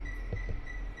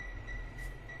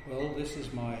Well, this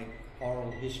is my oral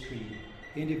history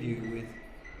interview with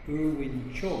U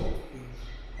Win Cho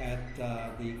at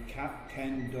the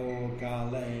Kandor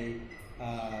Gale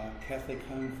Catholic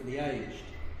Home for the Aged.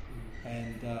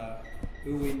 And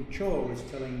U Win Cho was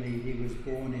telling me he was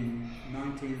born in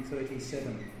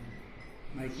 1937,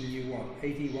 making you what,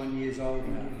 81 years old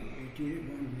now?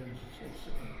 81 years.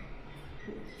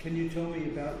 Can you tell me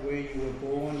about where you were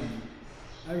born? And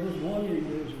I was born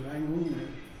in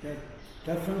Rangoon, that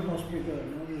Dufferin Hospital,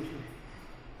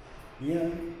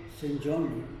 near St.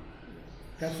 John.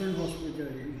 Dufferin Hospital,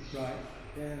 right,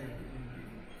 there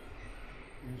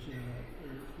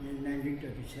in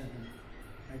 1937.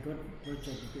 I got birth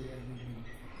certificate and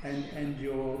everything. And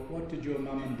what did your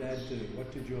mum and dad do?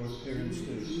 What did your parents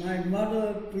do? My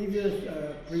mother, previous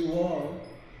pre-war,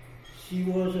 she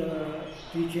was a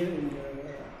teacher in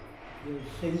the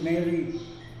St. Mary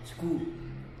School.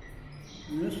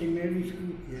 You know St. Mary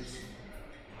School? Yes.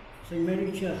 St.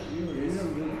 Mary Church, Yes.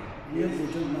 near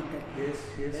Butcher Market. Yes,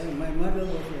 yes. And my mother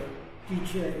was a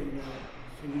teacher in the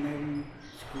St. Mary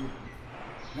School.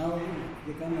 Now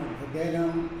become a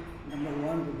Baberam,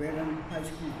 #1 Baberam High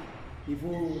School.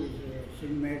 Before it was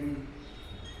St. Mary,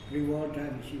 pre-war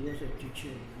time, she was a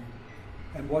teacher.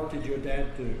 And what did your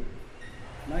dad do?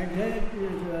 My dad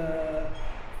is,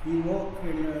 he worked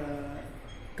in a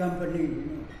company,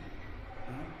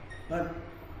 but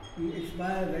he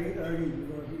expired very early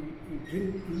because he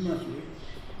drank too much.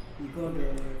 He got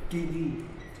TB.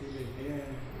 Yeah,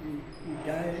 he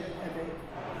died at an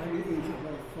early age,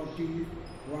 about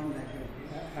 41 like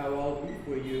that. How old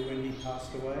were you when he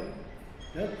passed away?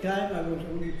 That time I was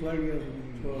only 12 years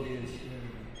old. 12 years.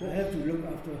 Yeah. I have to look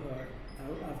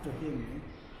after him,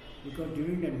 because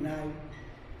during the night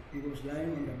he was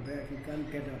lying on the bed, he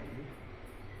can't get up.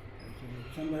 So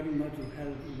somebody must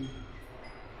help him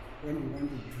when he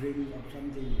wants to drink or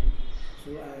something. So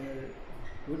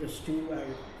with a stool,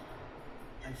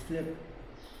 I slept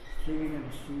sleeping on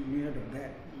the stool near the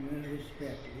bed, near his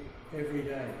bed. Every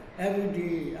day? Every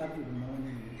day up to the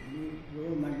morning.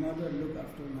 My mother looked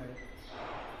after my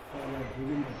father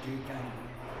during the daytime.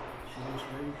 She was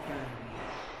very tired.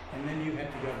 And then you had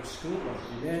to go to school,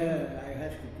 right? Yeah, I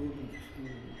had to go to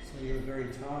school. So you were very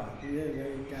tired. Yeah,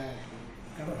 very tired.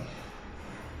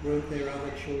 Were there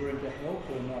other children to help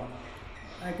or not?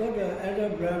 I got elder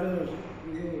brothers.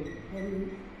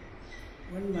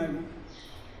 When my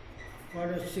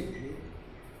father sick,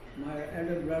 my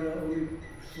elder brother only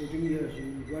 14 years,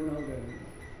 he went out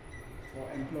for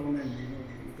employment.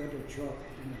 He got a job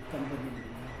in a company,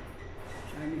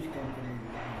 Chinese company.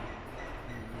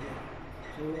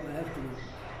 So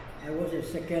I was a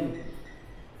second.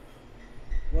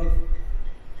 Well,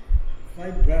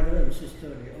 5 brothers and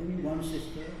sisters, only one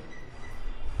sister.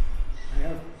 I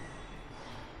have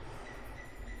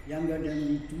younger than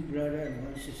me, 2 brothers and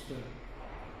 1 sister.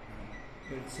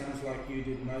 But it sounds like you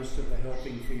did most of the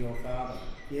helping for your father.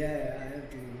 Yeah, I have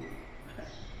to,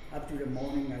 up to the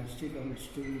morning I sit on the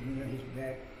stool near his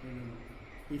bed.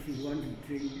 If he wants to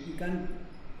drink, he can't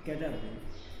get up.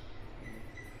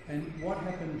 And what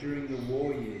happened during the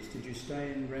war years? Did you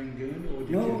stay in Rangoon or did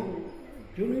you? No,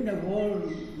 during the war,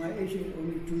 my age was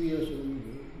only 2 years old,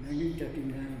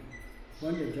 1939,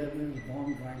 when the Japanese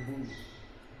bombed Rangoon.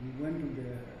 We went to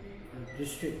the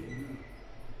district, we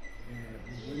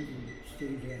went to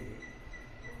stay there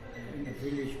in the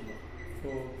village.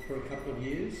 For a couple of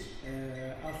years?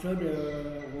 After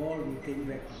the war, we came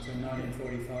back. So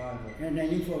 1945? In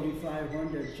 1945, when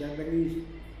the Japanese,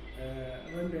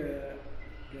 when the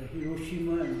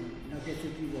Hiroshima and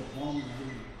Nagasaki were bombed,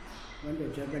 when the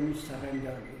Japanese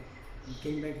surrendered, we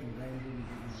came back to Rangoon.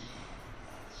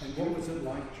 And what was it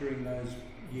like during those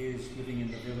years living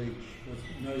in the village? Was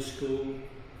no school?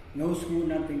 No school,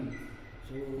 nothing.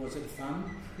 So was it fun?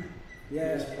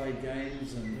 Yeah. You just played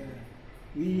games and... Yeah.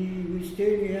 We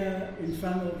stayed here in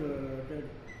front of the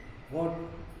what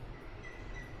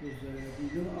is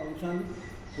Aung San,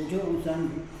 Pujo Aung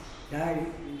San died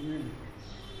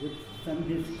with some of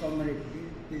his comrades.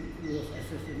 He was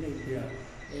assassinated. Yeah.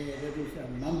 That is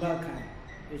Mamba Khan.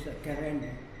 It's a Karen.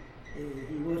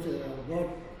 He was a God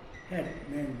head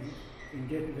man in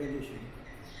that village.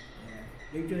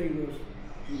 Later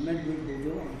he met with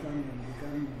Pujo Aung San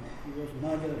and he was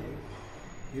murdered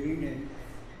during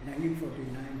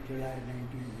 1949, July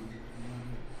 19.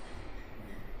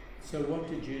 So what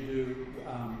did you do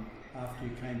after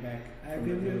you came back? I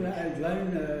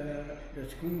joined the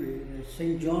school,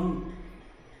 St. John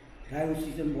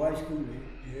Diocesan Boys School.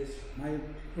 Yes. My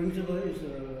principal is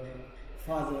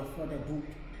Father Booth.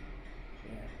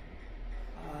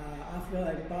 After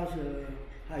I passed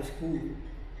high school,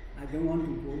 I don't want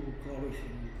to go to college.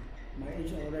 My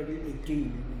age already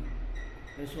 18.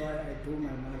 That's why I told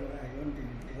my mother I want to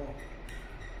walk.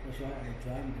 That's why I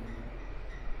joined.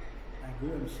 I go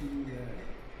and see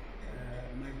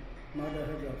my mother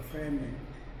had a friend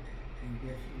in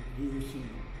this DUC.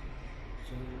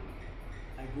 So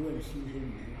I go and see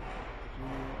him. So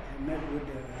I met with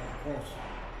the boss.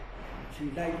 He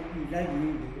liked me,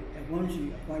 and once he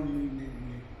appointed me,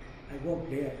 I worked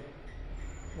there.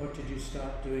 What did you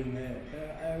start doing there?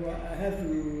 I have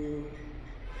to,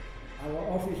 our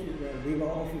office is a labor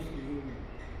office.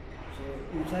 So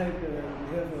inside we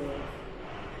have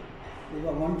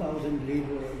over 1,000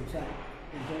 labor inside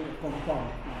the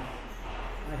compound.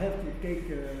 I have to take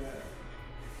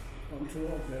control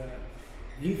of the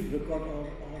leave record of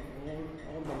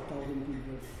all the 1,000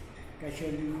 people.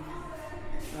 Cashier leave,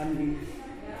 unleave,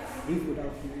 leave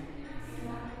without leave.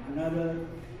 Another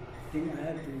thing I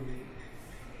have to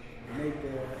make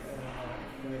the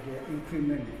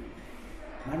increment,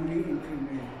 monthly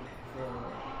increment for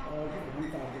all the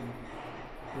 1,000.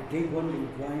 The day one they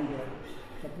join,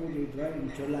 suppose they join in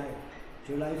July,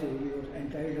 so we was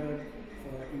entitled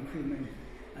for increment.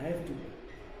 I have to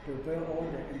prepare all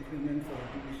the increment for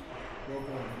these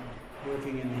workers.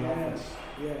 Working in the office?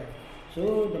 Yeah. So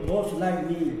the boss liked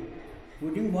me.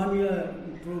 Within 1 year,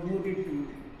 he promoted to,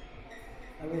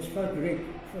 I was first grade.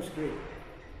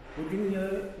 Within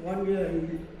 1 year,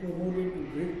 he promoted to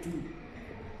grade 2.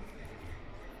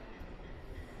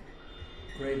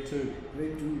 Grade 2?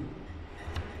 Grade 2.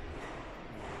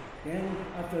 Then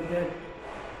after that,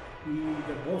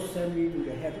 the boss sent me to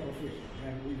the head office.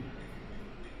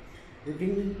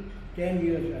 Within 10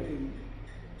 years, I think,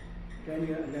 10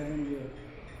 years, 11 years,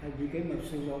 I became a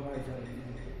supervisor in the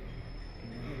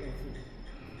head office.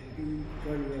 Within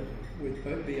 12 years. With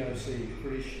BOC,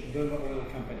 British Burma Oil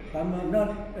Company? Not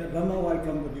Burma Oil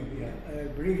Company,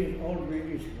 British, all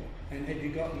British. And had you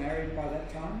got married by that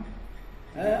time?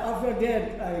 After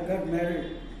that, I got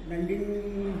married.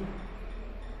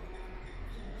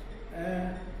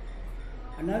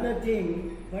 Another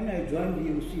thing, when I joined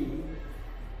BOC,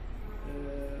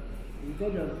 we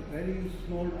got a very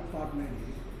small apartment.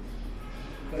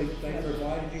 They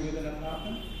provided you with an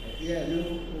apartment? Yeah, no,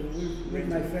 with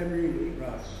my family.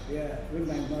 Right. Yeah, with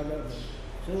my mother.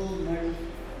 So my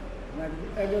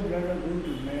elder brother going to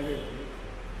marry.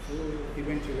 So he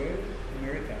went to where?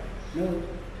 America? No,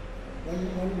 when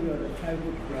we were a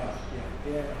childhood. Right,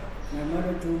 yeah. My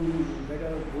mother told me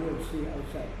better go and see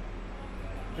outside.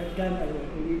 That time I was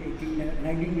only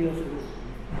 19 years old.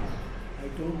 I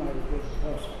told my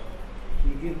boss, he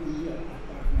gave me an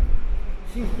apartment.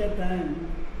 Since that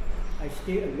time, I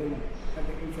stay alone at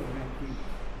the age of 19.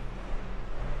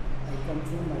 I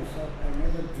control myself, I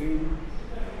never drink,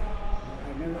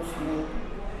 I never smoke.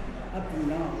 Up to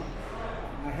now,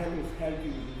 my health is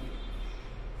healthy.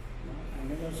 I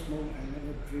never smoke, I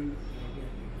never drink.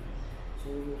 So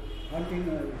one thing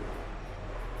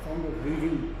I found of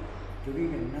reading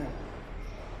during the night,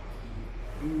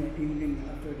 in the evening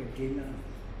after the dinner,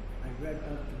 I read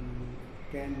up to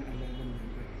 10, 11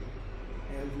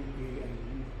 every day I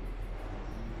read.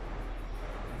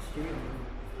 I stay alone.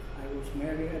 I was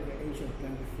married at the age of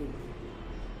 24.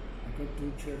 I got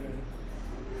 2 children.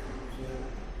 So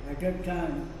at that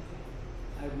time,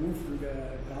 I moved to the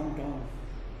downtown,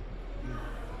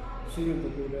 Sri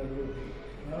Pagoda Road.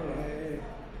 I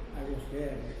was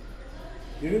there.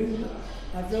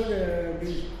 After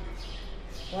the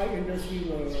oil industry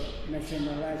was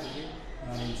nationalized,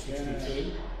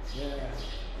 1962. Yeah.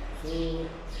 So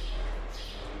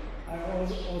I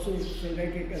also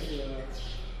selected as an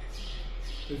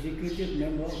executive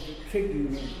member of the trade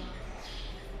union.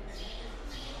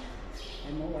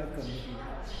 I'm a white committee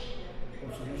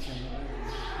was nationalized.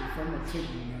 From a trade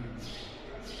union,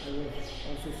 I was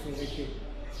also selected.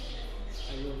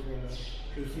 I was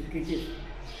an executive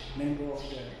member of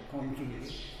the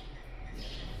committee.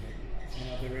 And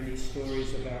are there any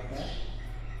stories about that?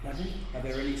 Pardon? Are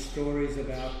there any stories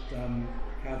about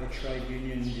how the trade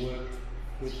union worked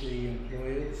with the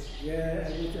employers? Yeah,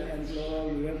 with the employer,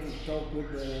 we have to talk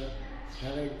with the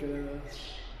director,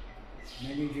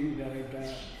 managing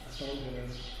director,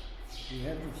 we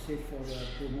have to sit for the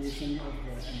promotion of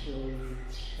the employee.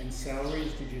 And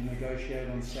salaries, did you negotiate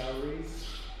on salaries?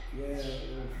 Yeah,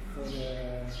 for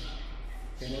the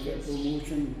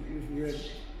promotion,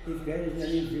 if there is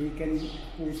any vacant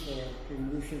post for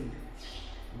promotion,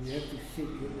 we have to sit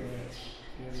with the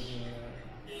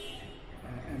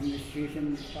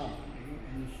administration staff,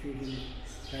 administration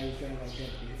director like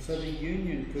that. So the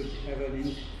union could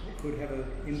have an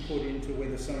input into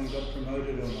whether someone got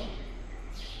promoted or not.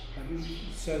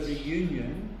 So the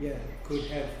union could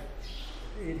have,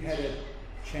 it had a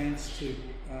chance to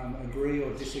agree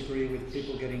or disagree with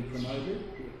people getting promoted?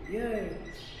 Yeah,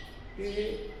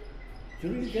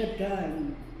 during that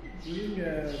time, during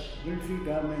the military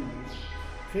government,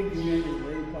 trade union is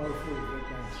very powerful at that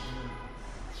time.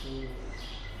 So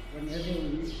whenever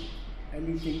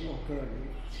anything occurred,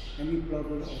 any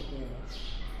problem occurred,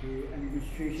 the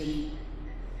administration,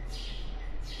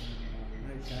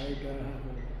 like director, have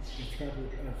discussed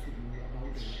with us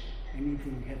about it.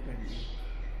 Anything happened.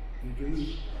 They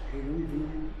don't do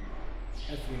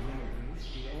as they like.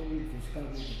 They always discuss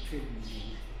with the trade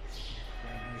union.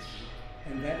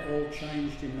 And that all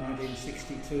changed in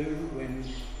 1962 when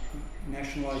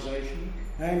nationalisation?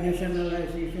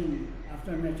 Nationalisation,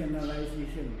 after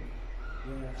nationalisation, I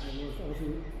was also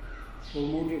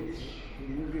promoted to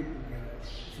the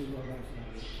supervisor.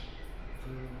 So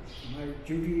my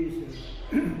duty is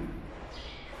to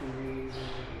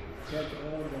get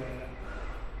all the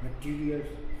materials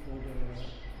for the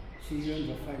Syrian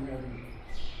refinery.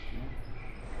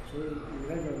 So we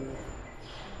had a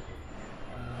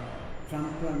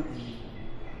transplant in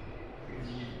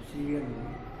Syrian.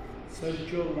 So did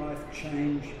your life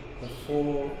change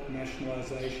before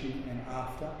nationalisation and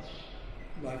after?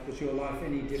 Like, was your life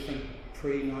any different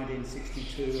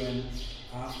pre-1962 and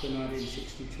after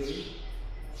 1962?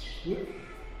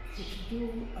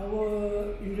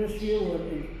 Our industry was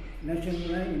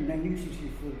nationalized in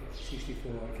 1964.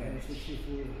 64, okay.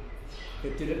 64.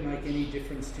 But did it make any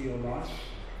difference to your life?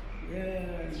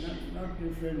 Yeah, not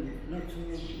different, not so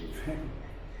different.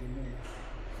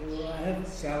 So I have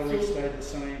salary stayed the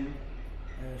same.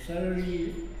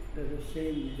 Salary the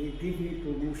same. They give me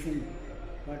promotion,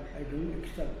 but I don't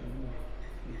accept,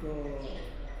 because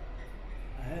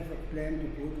I have a plan to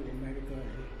go to America.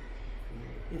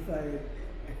 If I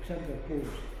accept the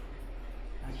post,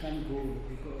 I can't go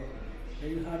because it's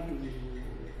very hard to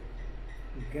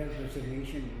get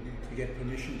resignation. To get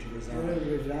permission to resign. I will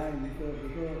resign because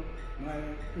my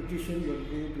petition will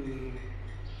go to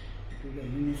the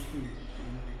ministry.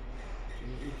 So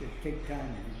it will take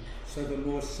time. So the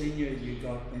more senior you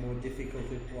got, the more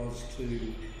difficult it was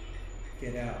to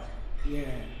get out.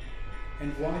 Yeah.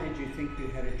 And why did you think you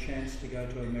had a chance to go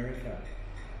to America?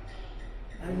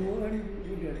 I went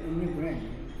with an immigrant.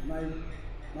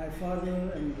 My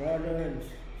father and brother and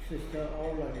sister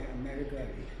all are in America.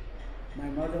 My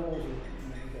mother also in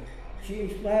America. She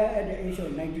expired at the age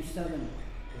of 97.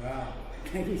 Wow.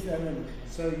 97.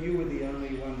 So you were the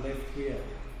only one left here?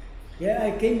 Yeah,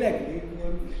 I came back.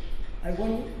 I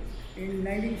went in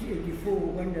 1984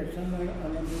 when the Summer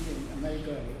Olympics in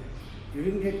America.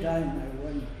 During that time, I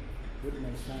went with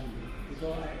my son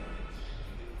because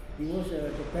he was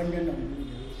dependent on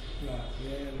me. Right.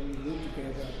 Yeah, we lived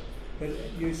together. But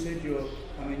you said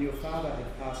your father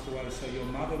had passed away, so your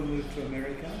mother moved to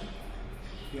America?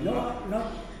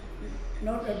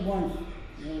 Not at once.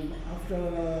 After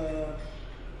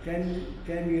 10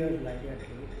 years like that.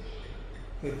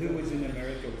 But who was in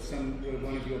America? Were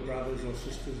one of your brothers or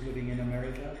sisters living in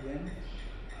America then?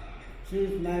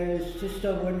 My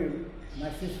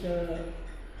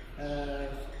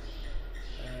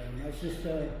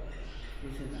sister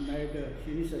is in America.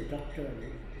 She is a doctor.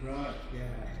 Right.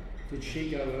 Yeah. Did she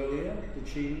go earlier?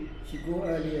 She go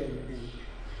earlier.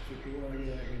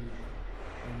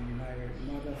 And my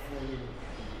mother followed.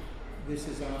 This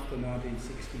is after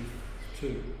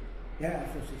 1962. Yeah,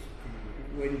 after 62.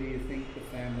 When do you think the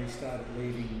family started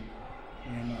leaving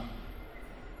Myanmar?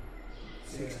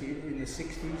 In the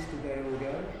 60s, did they all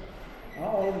go?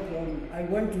 I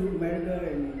went to America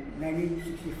in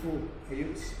 1964.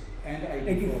 And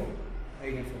 84?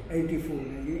 1984,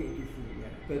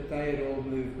 yeah. But they had all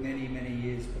moved many, many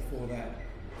years before that.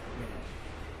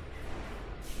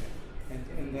 Yeah.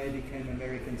 And they became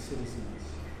American citizens?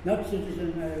 Not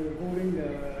citizens, holding the...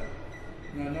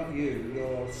 No, not you,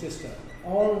 your sister.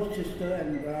 All sister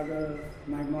and brother,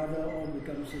 my mother, all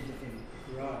become citizens.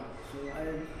 Right. So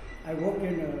I work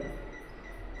in a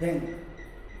bank,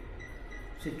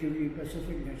 Security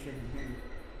Pacific National Bank,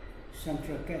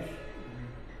 Central Cash,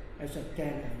 as a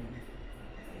teller.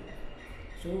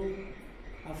 So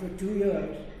after 2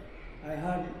 years, I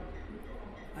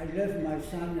left my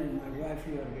son and my wife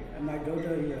here, and my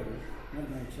daughter here, not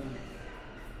my son.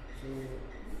 So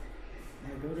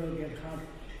my daughter get heart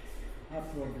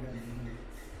problem.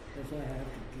 That's why I have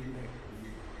to come back.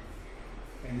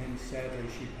 And then sadly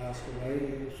she passed away.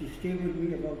 She stayed with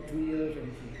me about 2 years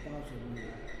and she passed away.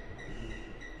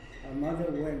 Her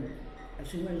mother went. As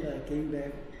soon as I came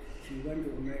back, she went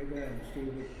to America and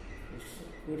stayed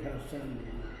with her son.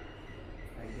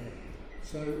 Like that.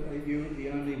 So are you the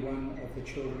only one of the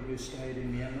children who stayed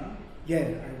in Myanmar? Yeah,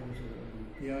 I was.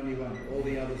 The only one. All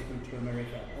the others went to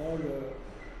America. All the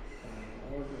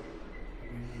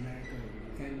America.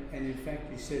 And in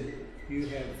fact, you said you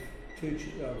have two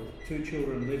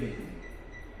children living.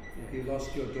 Yeah. You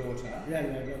lost your daughter. Yeah, I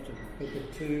lost her. But the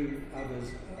two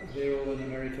others, they're all in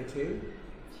America too?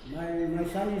 My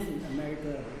son is in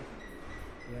America.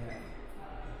 Yeah.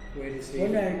 Where does he?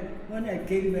 When I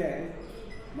came back,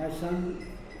 my son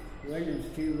went and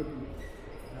stayed with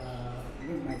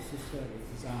my sister.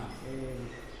 His aunt.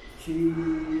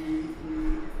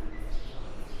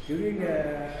 During the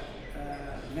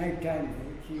night time,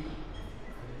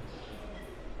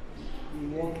 we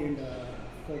work in the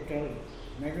hotel,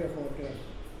 Mega Hotel,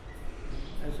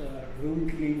 as a room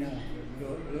cleaner.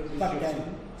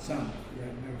 Part-time. Son?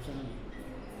 Yeah, my son.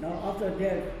 Now after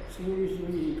that, slowly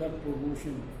he got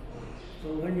promotion. So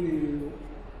when he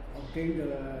obtained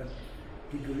a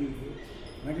degree,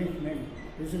 management,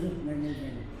 business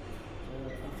management,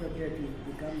 after that he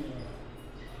became a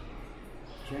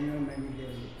general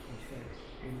manager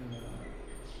in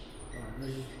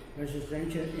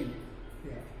residential inn.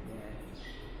 Yeah.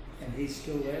 And he's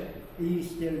still there? He is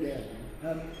still there.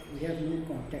 We have no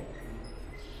contact.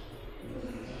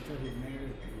 After he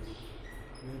married,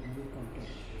 we have no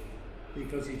contact.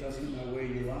 Because he doesn't know where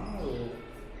you are, or?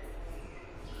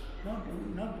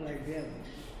 Not like that.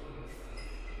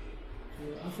 So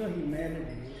after he married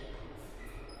me,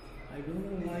 I don't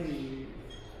know why he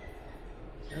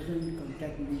doesn't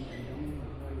contact me. I don't know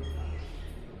why.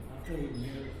 After he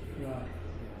married. Right.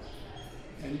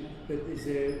 But do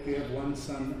you have one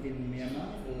son in Myanmar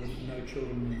or no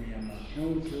children in Myanmar? No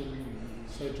children.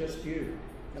 So just you?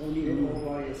 Only You're me. all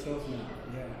by yourself now?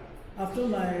 Yeah. After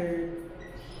my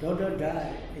daughter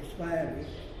died, expired,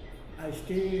 I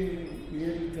stayed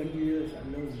nearly 20 years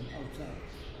alone outside.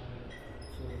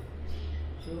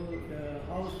 So the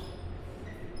house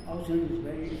rent is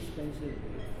very expensive.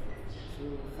 So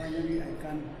finally I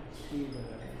can't see the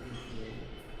house rent.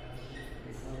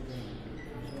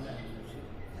 That's why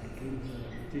I came here.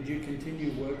 Did you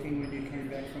continue working when you came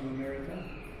back from America?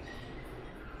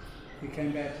 You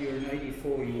came back, you were in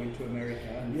 84, you went to America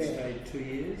and Yeah. stayed 2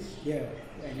 years? Yeah.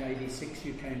 In 86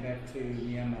 you came back to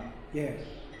Myanmar. Yeah.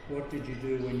 What did you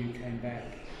do when you came back?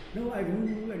 No, I don't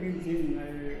do anything.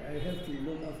 I have to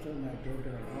look after my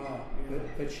daughter. Ah,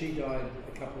 but she died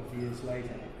a couple of years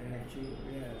later.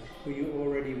 Yeah. Were you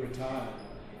already retired?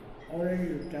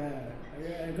 Already retired.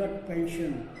 I got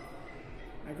pension.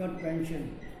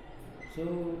 So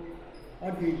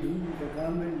what we do, the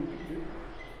government,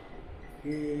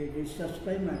 they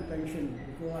suspend my pension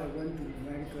before I went to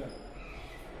America.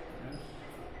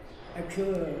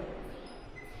 Actually,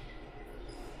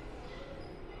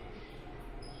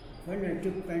 when I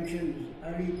took pension,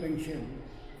 early pension,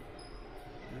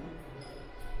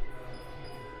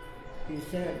 he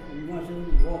said you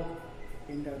mustn't work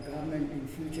in the government in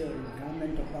future, in the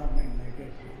government department like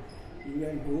that. You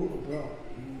can go abroad.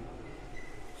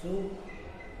 So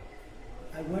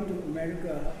I went to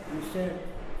America. He said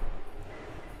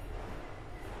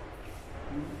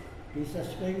they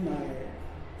suspend my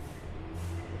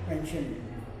pension.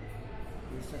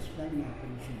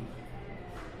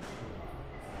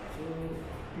 So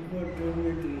people told me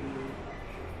to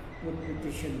put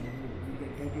petition, you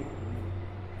can get it.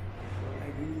 So I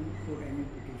didn't put any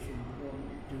petition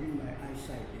during my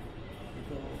eyesight,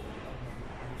 because of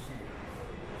my eyesight.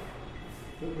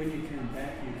 But when you came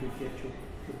back, you could get your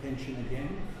pension again?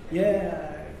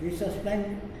 Yeah, they suspend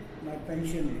my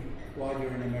pension. While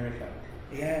you're in America?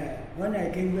 Yeah, when I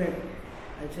came back,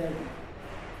 I said,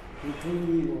 he told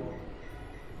me, well,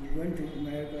 you went to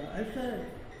America. I said,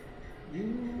 you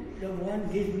the one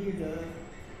gave me the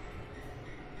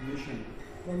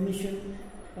permission,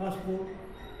 passport.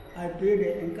 I paid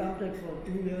the income tax for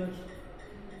 2 years,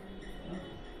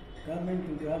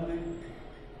 government to government.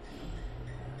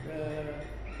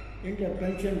 In the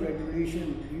pension regulation,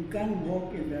 you can't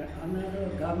work in another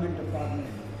government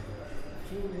department.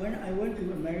 So when I went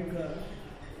to America,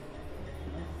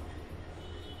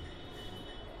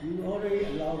 you already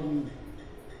allowed me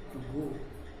to go.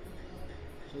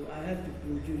 So I have to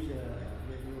produce the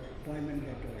appointment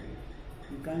letter.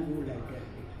 You can't go like that,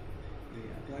 the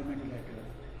appointment letter.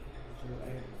 So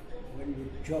when you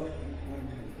job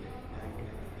appointment like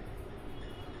that.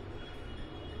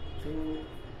 So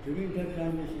during that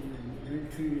time, the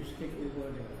military take over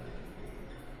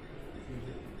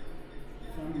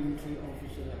some military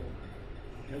officer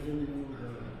doesn't know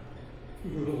the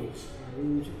rules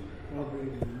probably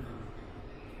like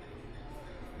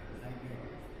that.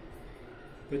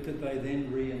 But did they then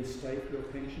reinstate your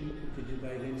pension? Did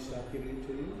they then start giving it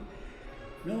to you?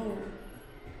 No,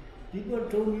 People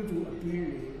told me to appeal,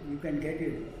 you can get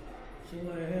it. So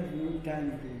I have no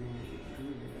time to do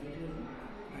it.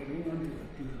 I don't want to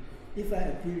appeal. If I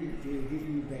appeal, they give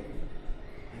me back.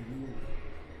 I know.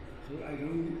 So I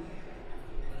don't.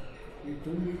 They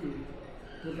told me to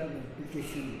put up a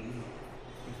petition,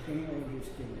 explain all these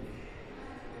things.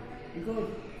 Because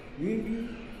maybe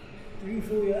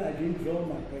 3-4 years I didn't draw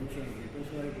my pension.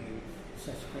 That's why they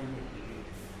suspended me.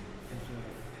 That's why.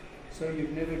 So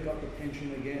you've never got the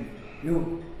pension again?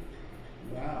 No.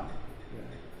 Wow.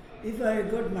 Yeah. If I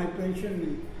got my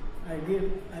pension, I'll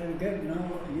get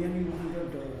now nearly $100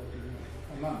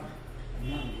 A month? a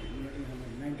month, nearly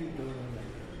 $90 like that.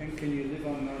 And can you live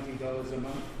on $90 a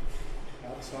month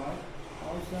outside?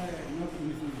 Outside, not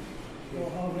easy. For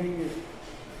housing is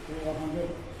over $100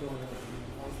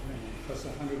 house rent. Plus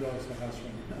 $100 for house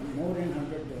rent. More than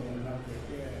 $100 now.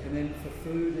 Yeah. And then for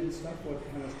food and stuff, how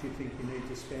much do you think you need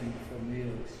to spend for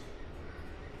meals?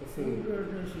 For food?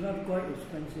 Food is not quite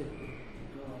expensive.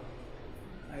 Because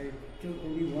I took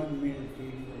only one meal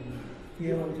daily.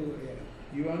 Here also, yeah.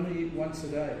 You only eat once a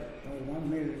day? One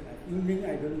meal. Evening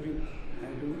I don't eat.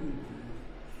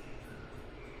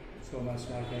 It's almost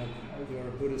like you're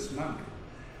a Buddhist monk.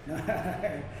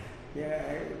 Yeah,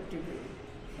 I took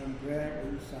some bread,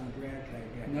 eat some bread like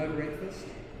that. No breakfast?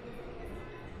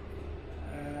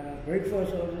 Breakfast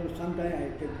also, sometimes I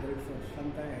take breakfast,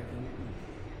 sometimes I don't eat.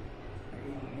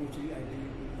 Mostly I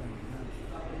don't eat my lunch.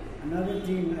 Another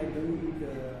thing, I don't eat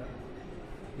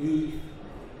beef.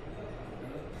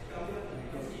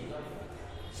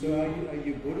 So are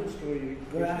you Buddhist or are you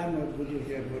Christian? Well, I'm a Buddhist.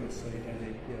 Yeah, Buddhist, so you don't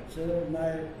eat, yeah. So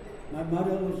my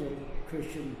mother was a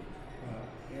Christian. Right.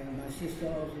 And my sister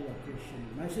also a Christian.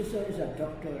 My sister is a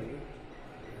doctor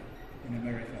In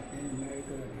America? in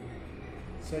America.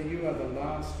 So you are the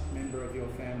last member of your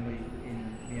family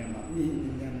in Myanmar?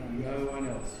 In Myanmar, yes. No one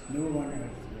else? No one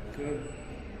else. Yeah. Good.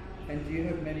 And do you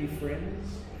have many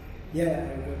friends?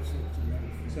 Yeah, I got many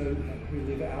friends. So who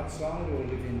live outside or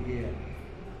live in here?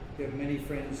 Do you have many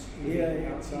friends living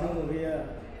outside? No, here.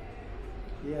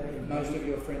 Yeah. Most of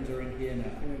your friends are in here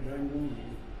now? In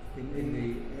Rangoon. In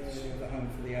the home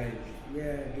for the aged?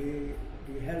 Yeah, they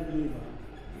help me.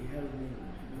 They help me,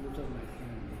 most of my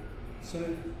family. So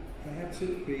perhaps it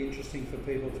would be interesting for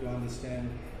people to understand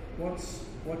what's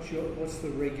the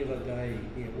regular day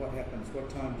here? What happens? What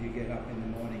time do you get up in the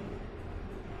morning?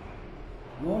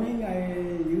 Morning,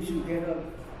 I used to get up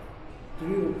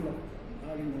 3 o'clock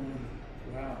early morning.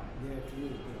 Wow. Yeah, 3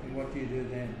 o'clock. And what do you do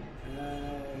then? I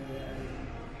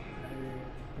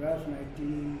brush my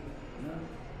teeth.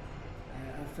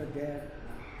 After that,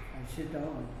 I sit down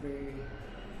and pray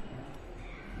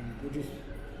in Buddhist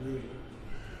way.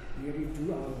 Nearly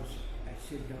 2 hours I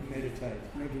sit down. Meditate.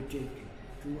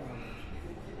 2 hours.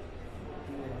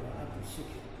 2 hours after 6.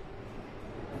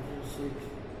 After 6,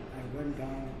 I went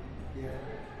down there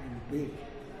and bathe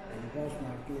and wash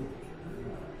my clothes.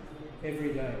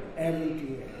 Every day? Every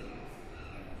day.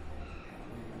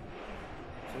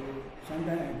 So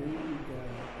sometimes I don't eat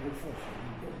breakfast.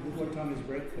 What time is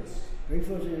breakfast?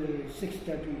 Breakfast is 6:30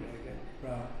 like that.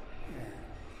 Right.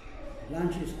 Yeah.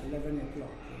 Lunch is 11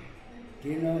 o'clock.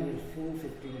 Dinner is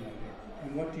 4:15 like that. And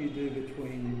what do you do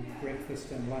between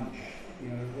breakfast and lunch? You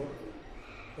know,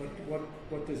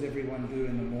 what does everyone do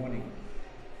in the morning?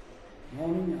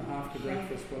 Morning After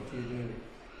breakfast, what do you do?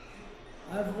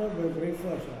 After the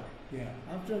breakfast, Yeah.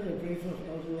 after the breakfast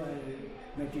also I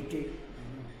meditate.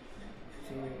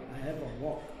 So I have a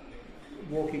walk.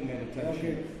 Walking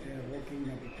meditation? Walking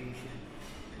meditation.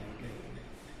 Like that.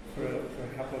 For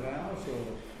a couple of hours or?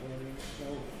 So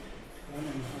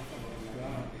 1.5 hours.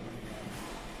 Right.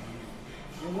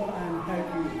 Well, I'm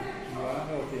healthy. You are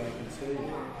healthy, I can see.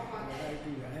 I'm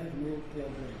healthy. I have no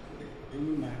problem.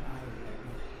 Only my eyes.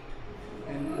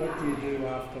 And what do you do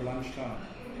after lunchtime?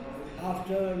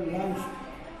 After lunch,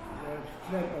 I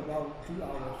slept about 2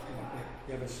 hours like that.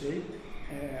 You have a seat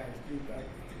I sleep at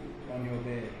on your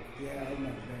bed? yeah, on my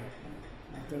bed.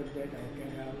 After that, I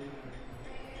get up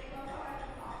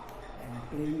and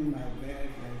clean my bed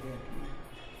like that.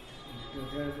 And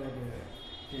prepare for the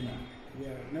Dinner.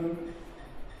 yeah. No,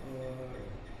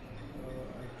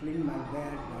 I clean my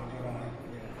bed like that.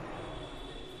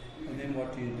 Yeah. And then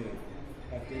what do you do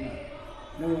at dinner?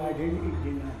 No, I didn't eat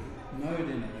dinner. No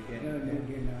dinner again? No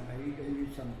dinner. I eat only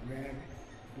some bread,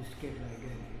 biscuit like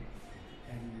that,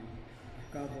 and a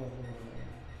cup of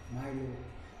Milo.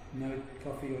 No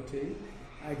coffee or tea?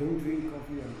 I don't drink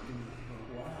coffee or tea.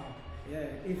 Wow. Yeah,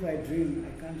 if I drink,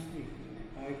 I can't sleep.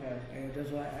 Okay.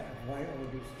 That's why I avoid all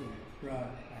these things.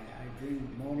 Right. I drink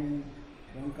morning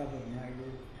 1 cup of Milo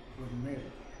with milk,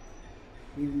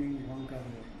 evening 1 cup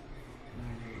of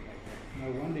like that. No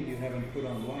wonder you haven't put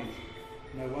on weight.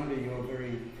 No wonder you're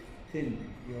very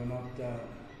thin. You're not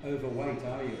overweight,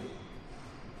 are you?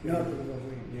 Not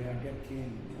overweight, Yeah. That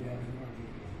thin. Yeah.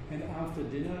 And after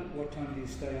dinner, what time do you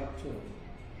stay up till?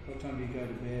 What time do you go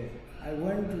to bed? I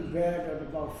went to bed at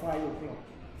about 5 o'clock.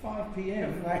 5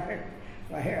 p.m. I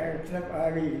slept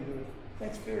early.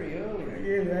 That's very early.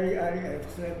 Yeah, very early. I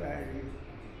slept early.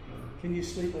 Can you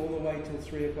sleep all the way till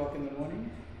 3 o'clock in the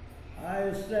morning?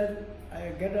 I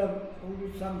get up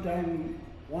only sometime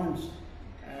once,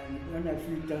 and when I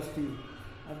feel thirsty,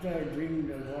 after I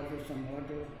drink some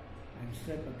water, and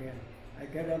sleep again. I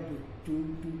get up to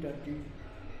 2:30,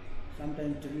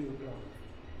 sometimes 3 o'clock,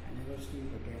 and never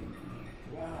sleep again.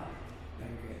 Wow.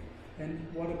 Like that. And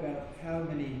what about how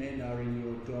many men are in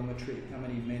your dormitory? How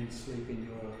many men sleep in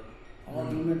your Our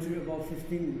dormitory about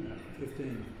 15.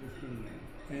 15. 15 men.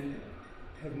 And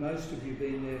have most of you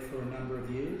been there for a number of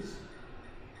years?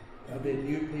 Are there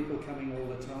new people coming all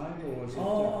the time, or is it?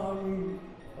 All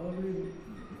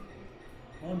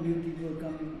new people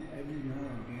coming every now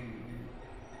and then.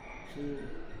 So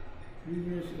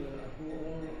previous who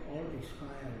all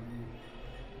expired.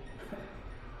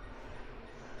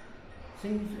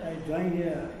 Since I joined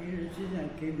here, since I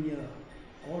came here,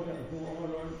 all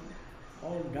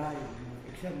died,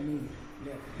 except me.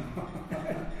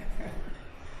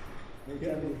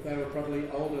 Yeah, they were probably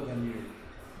older than you.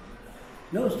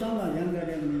 No, some are younger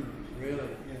than me. Really?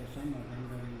 Yeah, some are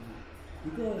younger than me.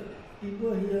 Because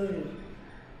people here,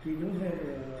 they don't have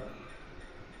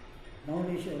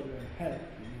knowledge of health.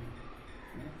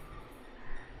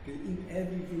 They eat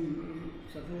everything.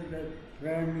 Suppose that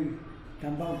biryani,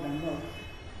 tambak.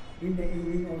 In the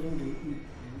evening also they eat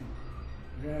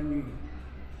biryani.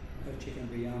 Chicken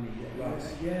biryani, rice.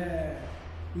 Yeah.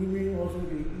 Evening also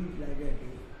they eat like that.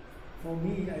 For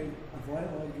me, I avoid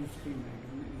all these things. I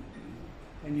don't eat.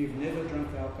 And you've never drunk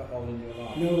alcohol in your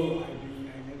life? No, I didn't. I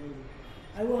never.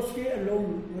 I was stay alone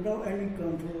without any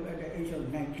control at the age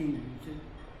of 19.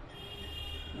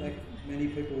 Like many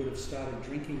people would have started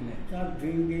drinking then. Start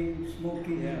drinking,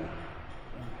 smoking. Yeah.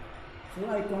 So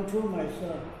I control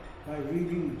myself by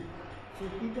reading. So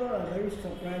people are very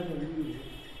surprised of me.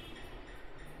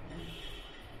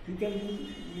 You can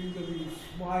be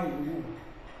spoiled,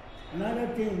 Another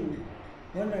thing,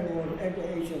 when I was at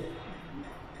the age of,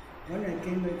 when I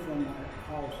came back from my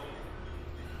house,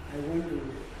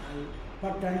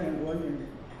 part-time and went and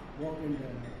worked in the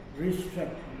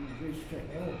racetrack.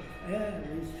 Oh. Yeah,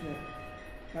 racetrack.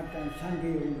 Part-time, Sunday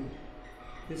only.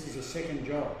 This is a second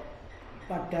job.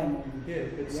 Part-time only. Yeah,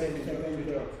 but second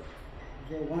job.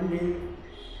 So one day,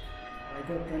 I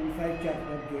got 25 chap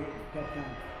that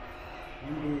time.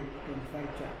 One day,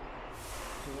 25 chap.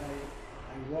 So I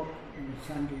worked in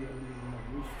Sunday only in the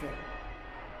racetrack.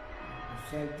 I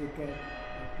sell ticket, I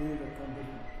pay the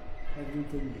company,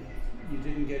 everything. You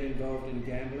didn't get involved in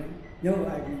gambling? No,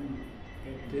 I didn't.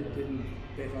 Didn't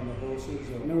bet on the horses?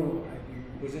 Or No, I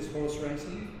didn't. Was this horse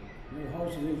racing? No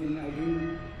horse racing, I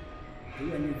didn't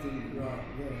do anything. Right.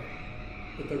 Yeah.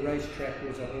 But the racetrack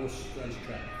was a horse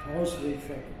racetrack? Horse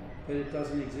racetrack. But it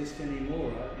doesn't exist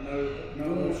anymore, right?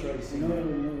 No horse racing?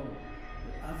 No.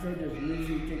 After the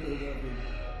military took over,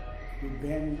 they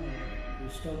banned, they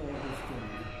stopped all this thing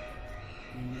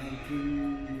in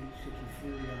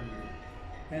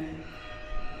 1964. And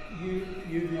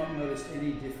you've not noticed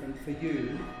any different. For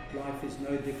you, life is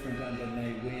no different under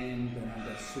Ne Win than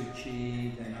under Suu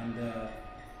Kyi, than under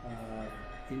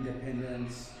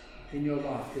independence. In your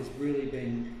life, there's really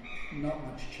been not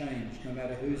much change, no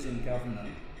matter who's in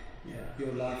government. Yeah.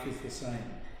 Your life is the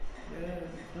same. Yeah,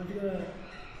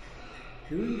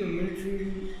 during the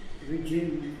military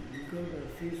regime, because I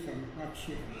faced some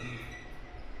hardship.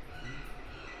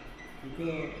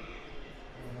 Because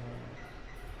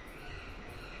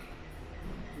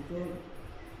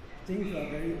things are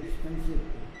very expensive.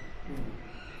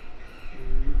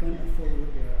 We can't afford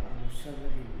our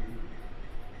salary.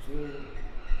 So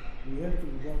we have to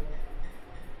work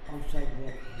outside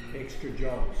work. Extra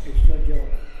jobs.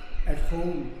 At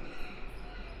home,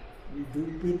 we do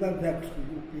paper bags.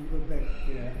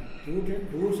 Yeah.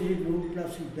 Those days, no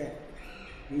plastic bag.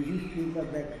 We use paper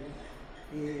bag.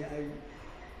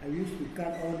 I used to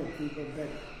cut all the paper bag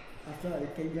after I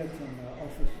came back from the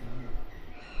office.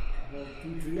 About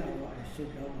 2-3 hours, I sit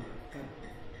down and cut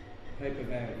Paper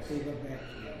bags. paper bags.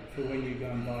 For when you go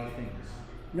and buy things.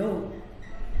 No,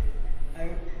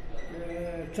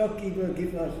 shopkeeper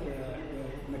give us the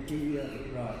material.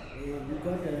 Right. We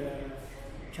got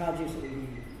charges only.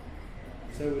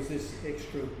 So was this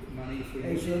extra money for you?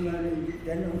 Extra money,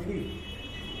 then only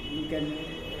we can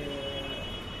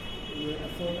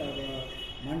afford our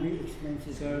monthly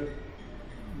expenses. So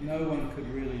no one could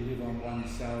really live on one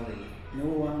salary. No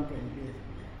one can live.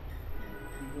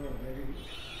 People are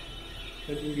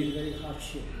very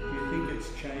hardship. Do you think it's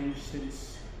changed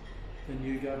since the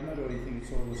new government, or do you think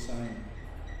it's all the same?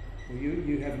 Well,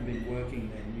 you haven't been working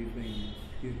then.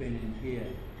 You've been in here.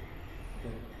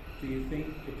 But do you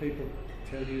think the people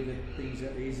tell you that things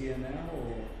are easier now,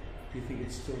 or do you think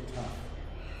it's still tough?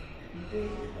 People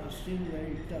are still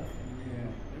very tough.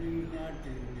 Very hard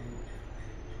to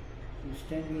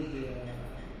stand with their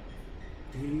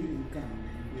daily income.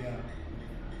 Yeah.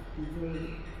 People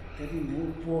getting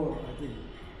more poor, I think.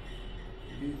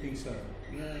 Do you think so?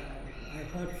 Yeah, I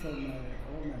heard from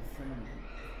all my friends.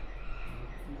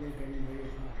 People are getting very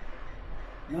hard.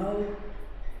 Now,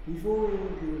 before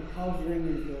the house rent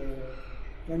is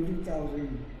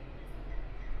 20,000,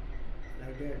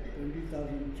 like that,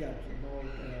 20,000 charge, about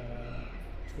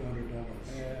 $200.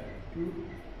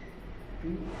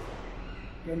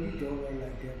 $20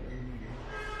 like that every year.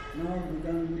 Now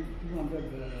become $200,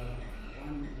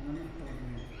 one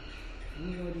apartment.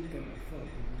 Nobody can afford it.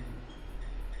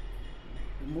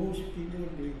 Most people,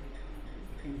 they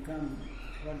income,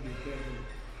 what they get is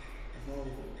about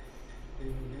 $100.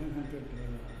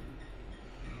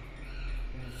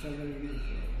 Salary is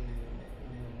over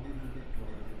 $100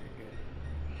 they get.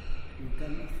 You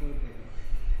can't afford it.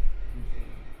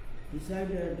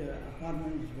 Besides that, the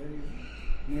apartment is very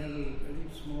narrow, very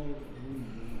small room.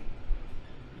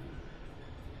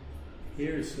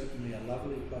 Here is certainly a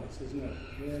lovely place, isn't it?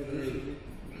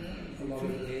 Yeah, a lot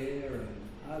of air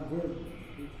and good.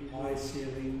 high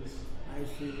ceilings. High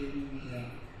ceiling. Yeah.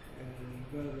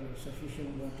 Got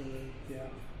sufficient water. Yeah.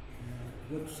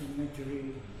 Good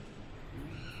cemetery.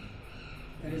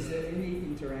 And is there any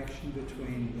interaction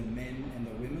between the men and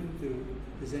the women?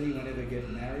 Does anyone ever get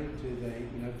married? Do they,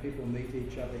 people meet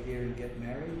each other here and get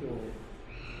married, or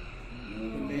the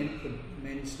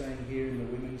men staying here and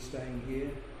the women staying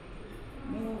here?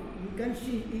 No, you can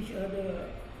see each other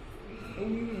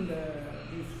only in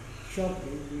this shop.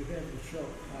 We have the shop.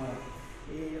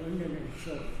 Only in the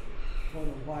shop for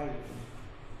a while.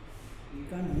 You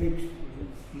can't mix.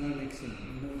 No mixing.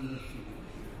 No mixing.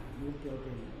 No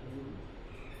problem.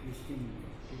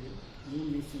 No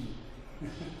missing.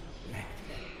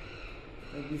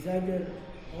 But besides that,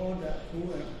 all the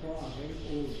poor and poor are very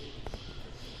old,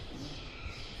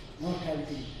 not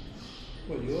healthy.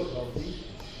 Well, you're healthy.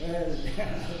 Well, I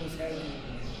was healthy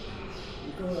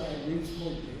because I didn't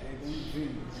smoke. I don't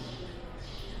drink.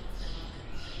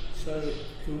 So,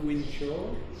 to Win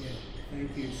Chaw, yeah.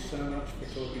 Thank you so much for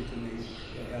talking to me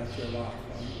about your life.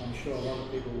 I'm sure a lot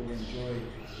of people will enjoy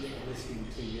listening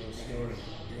to your story.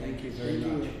 Thank you very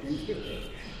much. Thank you.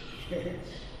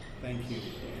 Thank you.